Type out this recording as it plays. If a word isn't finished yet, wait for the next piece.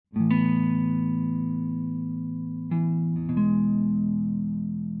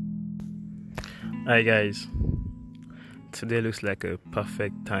Hi guys, today looks like a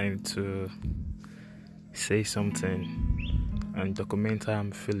perfect time to say something and document how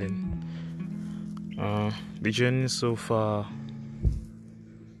I'm feeling. The journey so far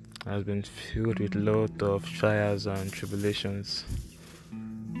has been filled with a lot of trials and tribulations.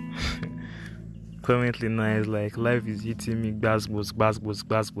 Currently now it's like life is hitting me gbas.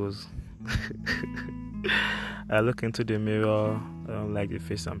 I look into the mirror, I don't like the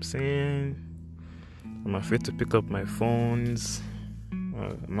face I'm seeing. I'm afraid to pick up my phones.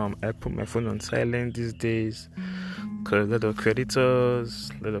 I put my phone on silent these days because a lot of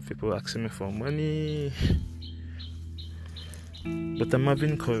creditors, a lot of people asking me for money. But I'm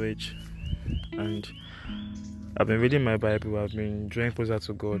having courage, and I've been reading my Bible. I've been drawing closer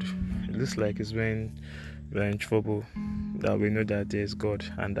to God. It looks like it's when we're in trouble that we know that there is God,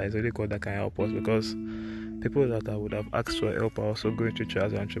 and that is only God that can help us, because people that I would have asked for help are also going through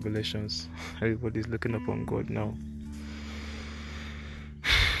trials and tribulations. Everybody's looking upon God now.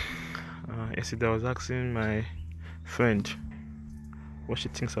 Yesterday I was asking my friend what she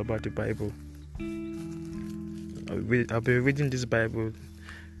thinks about the Bible. I've been reading this Bible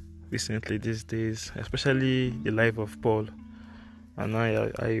recently these days, especially the life of Paul, and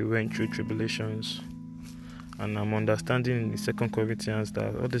I went through tribulations, and I'm understanding in 2 Corinthians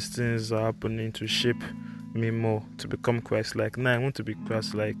that all these things are happening to shape me more to become Christ-like. Now I want to be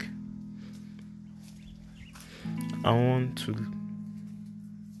Christ-like. I want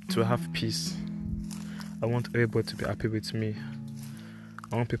to have peace. I want everybody to be happy with me.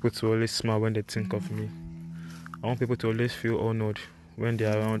 I want people to always smile when they think of me. I want people to always feel honored when they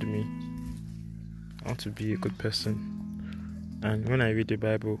are around me. I want to be a good person. And when I read the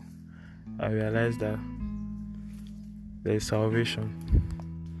Bible, I realize that there is salvation.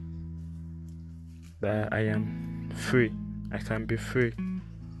 That I am free. I can be free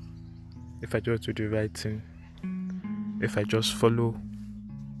if I just do the right thing. If I just follow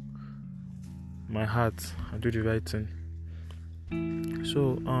my heart and do the right thing.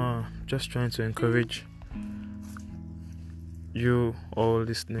 So, just trying to encourage you all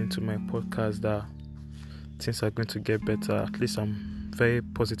listening to my podcast that things are going to get better. At least I'm very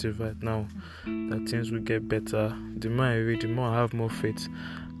positive right now that things will get better. The more I read, the more I have more faith,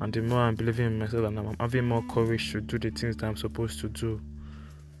 and the more I'm believing in myself, and I'm having more courage to do the things that I'm supposed to do.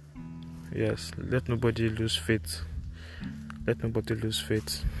 Yes, let nobody lose faith. Everything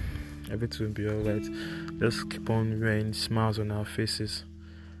will be alright. Let's keep on wearing smiles on our faces.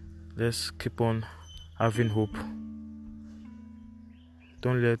 Let's keep on having hope.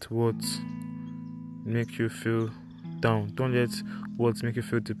 Don't let words make you feel down. Don't let words make you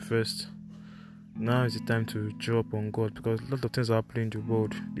feel depressed. Now is the time to draw upon God, because a lot of things are happening in the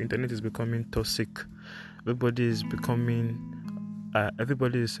world. The internet is becoming toxic. Everybody's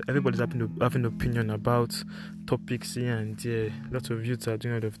having opinion about topics here and there. Lots of youths are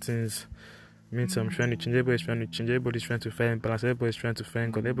doing a lot of things. Means I'm trying to change. Everybody's trying to change. Everybody's trying to find balance. Everybody's trying to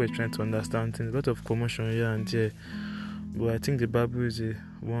find God. Everybody's trying to understand things. A lot of commotion here and there. But I think the Bible is the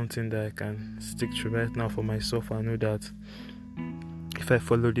one thing that I can stick to right now for myself. I know that if I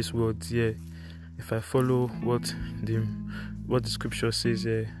follow these words here, if I follow what the scripture says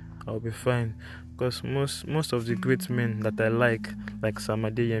here, I'll be fine. Because most of the great men that I like Sam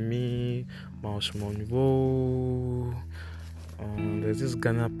Adeyemi, Miles Monroe, there's this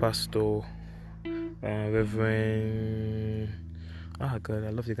Ghana pastor, Reverend. Oh God, I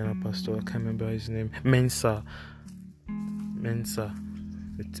love the Ghana pastor. I can't remember his name. Mensa.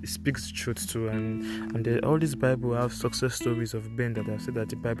 It speaks the truth too, and all these Bible have success stories of men that have said that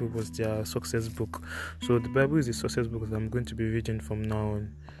the Bible was their success book. So the Bible is the success book that I'm going to be reading from now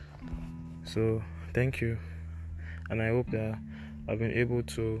on. So thank you, and I hope that I've been able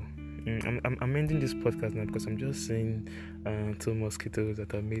to. I'm ending this podcast now because I'm just seeing 2 mosquitoes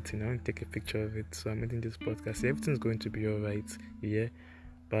that are mating. I want to take a picture of it, so I'm ending this podcast. So everything's going to be alright. Yeah,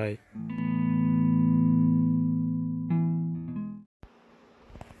 bye.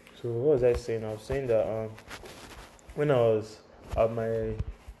 So what was I saying? I was saying that when I was at my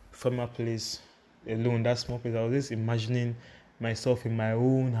former place alone, that small place, I was just imagining myself in my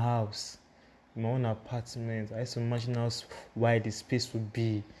own house, in my own apartment. I used to imagine how wide the space would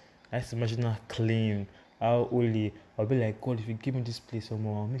be. I used to imagine how clean, how holy. I'll be like, God, if you give me this place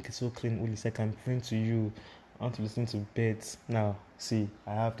I'll make it so clean, holy, so I can pray to you. I want to listen to birds. Now, see,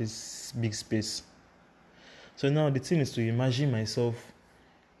 I have this big space. So now the thing is to imagine myself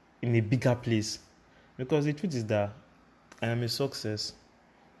in a bigger place, because the truth is that I am a success.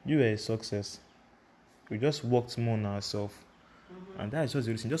 You are a success. We just worked more on ourselves, and that is just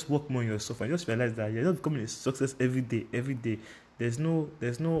the reason. Just work more on yourself and just realize that you're not becoming a success every day.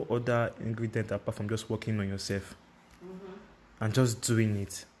 there's no other ingredient apart from just working on yourself and just doing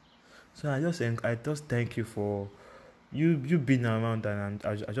it. So I just thank you for you being around, and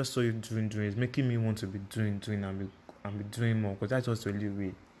I just saw you doing. It's making me want to be doing and be doing more, because that's just really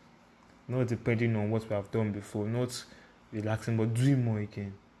way. Not depending on what we have done before, not relaxing, but doing more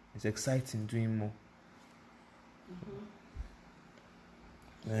again. It's exciting doing more.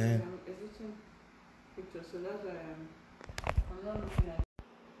 Man. Editing pictures, so that's why I'm not looking at.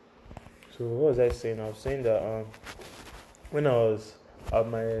 So what was I saying? I was saying that when I was at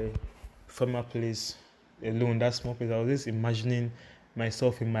my former place alone, that small place, I was just imagining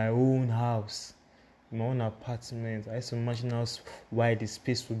myself in my own house, in my own apartment. I used to imagine how wide the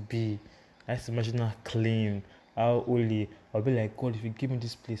space would be. I used to imagine how clean, how holy. I'll be like, God, if you give me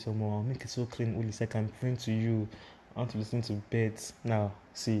this place or more, I'll make it so clean, holy, so I can pray to you. I want to listen to birds. Now,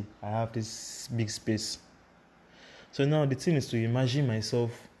 see, I have this big space. So now the thing is to imagine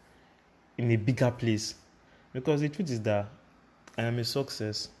myself in a bigger place. Because the truth is that I am a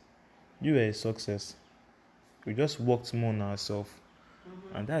success. You are a success. We just worked more on ourselves.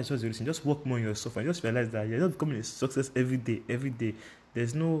 And that is just the reason. Just work more on yourself and just realize that you're not becoming a success every day. Every day.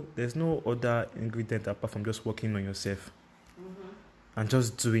 There's no other ingredient apart from just working on yourself and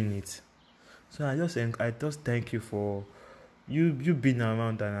just doing it. So I just thank you for you being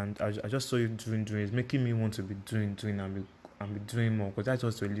around, and I just saw you doing. It's making me want to be doing and be doing more, because that's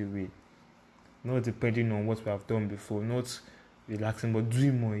just really way. Not depending on what we have done before, not relaxing, but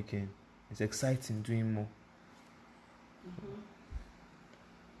doing more again. It's exciting doing more.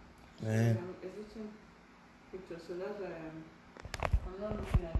 Man. I'm editing pictures, so that's why I'm not looking at.